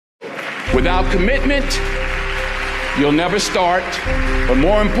Without commitment, you'll never start. But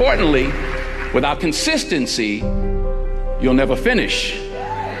more importantly, without consistency, you'll never finish.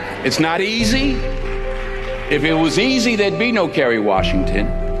 It's not easy. If it was easy, there'd be no Kerry Washington.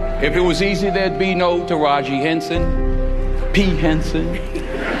 If it was easy, there'd be no Taraji Henson, P. Henson.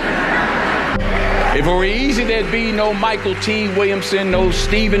 If it were easy, there'd be no Michael T. Williamson, no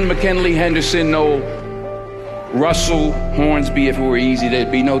Stephen McKinley Henderson, no Russell Hornsby. If it were easy, there'd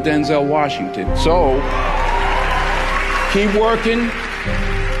be no Denzel Washington. So, keep working,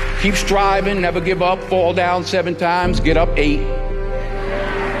 keep striving, never give up, fall down 7 times, get up 8.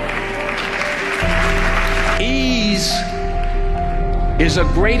 Ease is a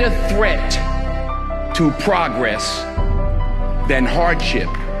greater threat to progress than hardship.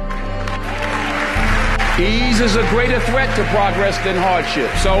 Ease is a greater threat to progress than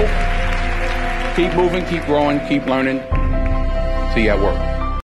hardship. So, keep moving, keep growing, keep learning. See you at work.